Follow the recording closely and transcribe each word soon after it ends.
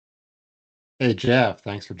Hey Jeff,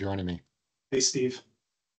 thanks for joining me. Hey, Steve.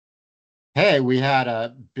 Hey, we had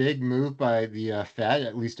a big move by the Fed,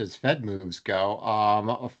 at least as Fed moves go.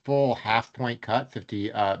 A full half point cut,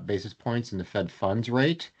 50 basis points in the Fed funds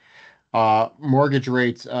rate. Mortgage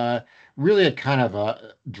rates really had kind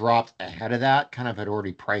of dropped ahead of that, kind of had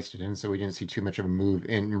already priced it in, so we didn't see too much of a move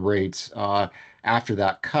in rates after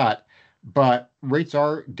that cut. But rates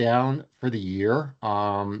are down for the year.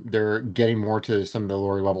 They're getting more to some of the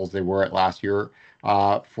lower levels they were at last year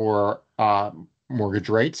for mortgage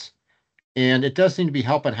rates. And it does seem to be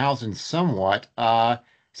helping housing somewhat.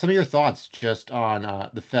 Some of your thoughts just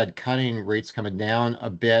on the Fed cutting rates coming down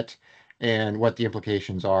a bit and what the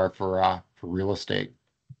implications are for real estate.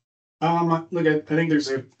 Look, I think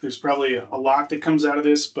there's probably a lot that comes out of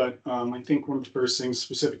this, but I think one of the first things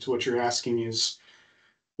specific to what you're asking is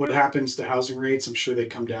what happens to housing rates. I'm sure they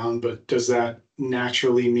come down, but does that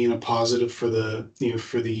naturally mean a positive for the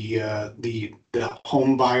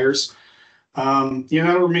home buyers?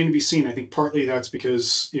 That'll remain to be seen. I think partly that's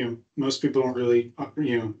because most people don't really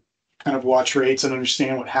kind of watch rates and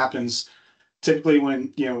understand what happens typically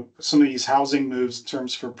when some of these housing moves in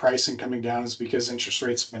terms for pricing coming down is because interest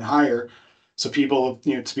rates have been higher, so people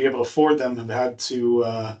to be able to afford them have had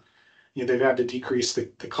to they've had to decrease the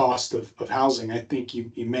cost of housing. I think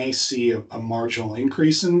you may see a marginal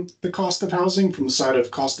increase in the cost of housing from the side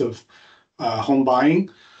of cost of home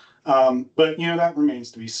buying, but that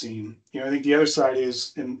remains to be seen. I think the other side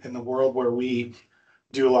is in the world where we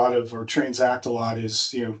do a lot of or transact a lot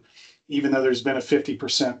is even though there's been a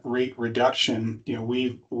 50% rate reduction,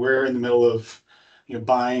 we're in the middle of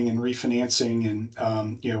buying and refinancing,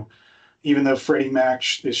 and even though Freddie Mac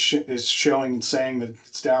is showing and saying that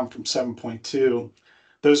it's down from 7.2,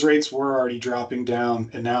 those rates were already dropping down,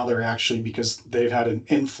 and now they're actually, because they've had an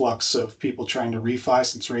influx of people trying to refi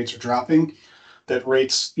since rates are dropping, that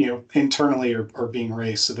rates internally are being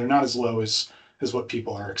raised, so they're not as low as what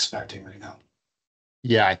people are expecting right now.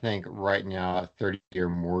 Yeah, I think right now a 30-year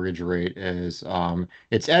mortgage rate is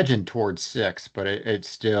it's edging towards six, but it's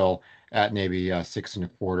still at maybe six and a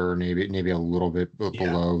quarter, maybe a little bit Yeah.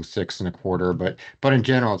 below six and a quarter, but in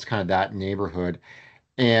general it's kind of that neighborhood.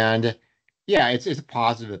 And yeah, it's a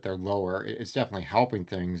positive that they're lower. It's definitely helping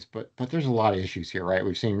things, but there's a lot of issues here, right?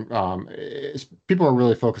 We've seen people are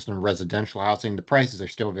really focused on residential housing. The prices are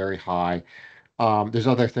still very high. There's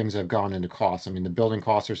other things that have gone into costs. I mean, the building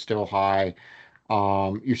costs are still high.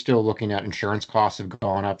 You're still looking at insurance costs have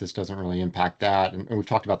gone up. This doesn't really impact that. And we've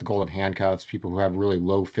talked about the golden handcuffs. People who have really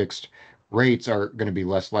low fixed rates are going to be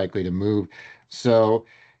less likely to move. So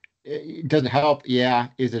it doesn't help. Yeah.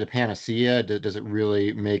 Is it a panacea? Does it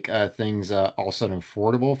really make things all of a sudden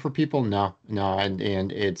affordable for people? No, no.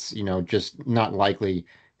 And it's, just not likely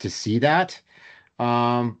to see that.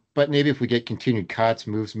 But maybe if we get continued cuts,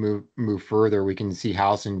 move further, we can see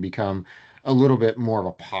housing become a little bit more of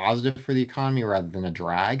a positive for the economy rather than a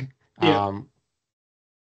drag. Yeah. Um,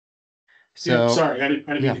 Yeah. so Sorry, I didn't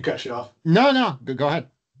mean yeah. to cut you off. No, no, go ahead.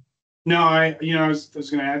 No, I was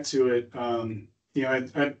going to add to it.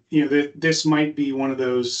 This might be one of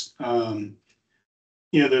those,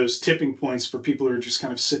 those tipping points for people who are just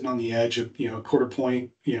kind of sitting on the edge of, a quarter point,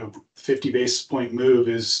 50 basis point move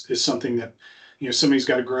is something that, somebody's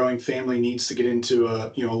got a growing family needs to get into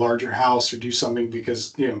a larger house or do something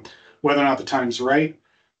because, whether or not the time's right,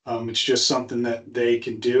 it's just something that they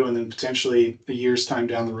can do. And then potentially a year's time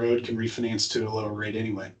down the road can refinance to a lower rate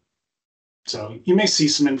anyway. So you may see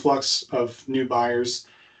some influx of new buyers,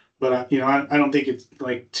 but I don't think it's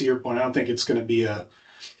like to your point. I don't think it's going to be a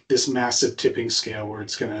this massive tipping scale where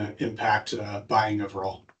it's going to impact buying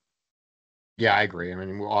overall. Yeah, I agree. I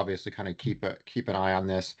mean, we'll obviously kind of keep an eye on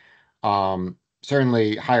this.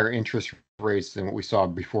 Certainly, higher interest rates than what we saw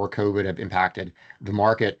before COVID have impacted the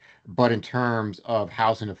market. But in terms of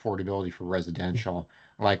housing affordability for residential,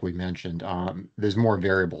 like we mentioned, there's more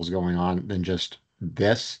variables going on than just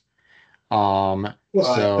this. Well,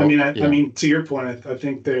 I So mean, I yeah, mean, to your point, I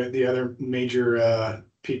think the other major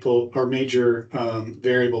people or major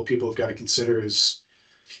variable people have got to consider is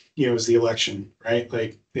the election, right?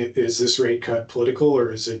 Like, is this rate cut political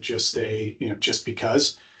or is it just just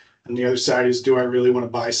because? And the other side is, do I really want to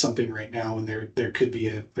buy something right now when there could be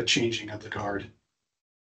a changing of the guard?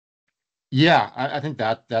 yeah, I think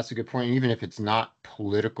that's a good point. Even if it's not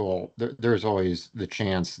political, there's always the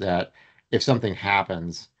chance that if something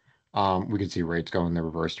happens, we could see rates go in the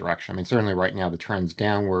reverse direction. I mean, certainly right now the trend's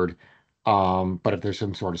downward, but if there's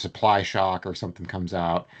some sort of supply shock or something comes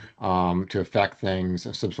out to affect things,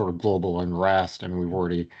 some sort of global unrest, I mean, we've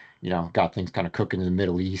already, got things kind of cooking in the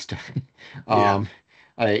Middle East. Yeah. Um,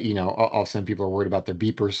 all of a sudden people are worried about their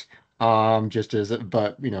beepers. just as,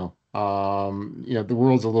 but the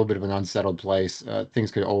world's a little bit of an unsettled place.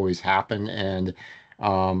 Things could always happen, and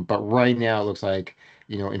but right now it looks like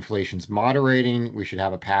inflation's moderating. We should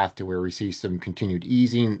have a path to where we see some continued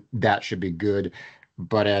easing. That should be good,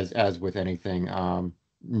 but as with anything,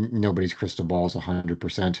 nobody's crystal ball is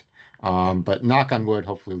 100%. But knock on wood,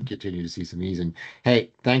 hopefully we continue to see some easing.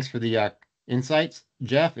 Hey, thanks for the insights,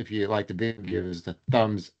 Jeff. If you like the video, give us a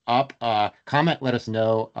thumbs up. Comment, let us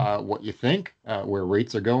know what you think, where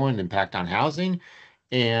rates are going, impact on housing,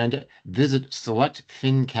 and visit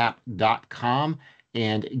selectfincap.com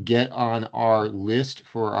and get on our list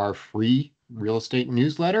for our free real estate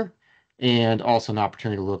newsletter, and also an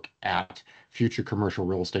opportunity to look at future commercial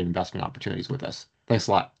real estate investment opportunities with us. Thanks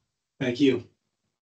a lot. Thank you.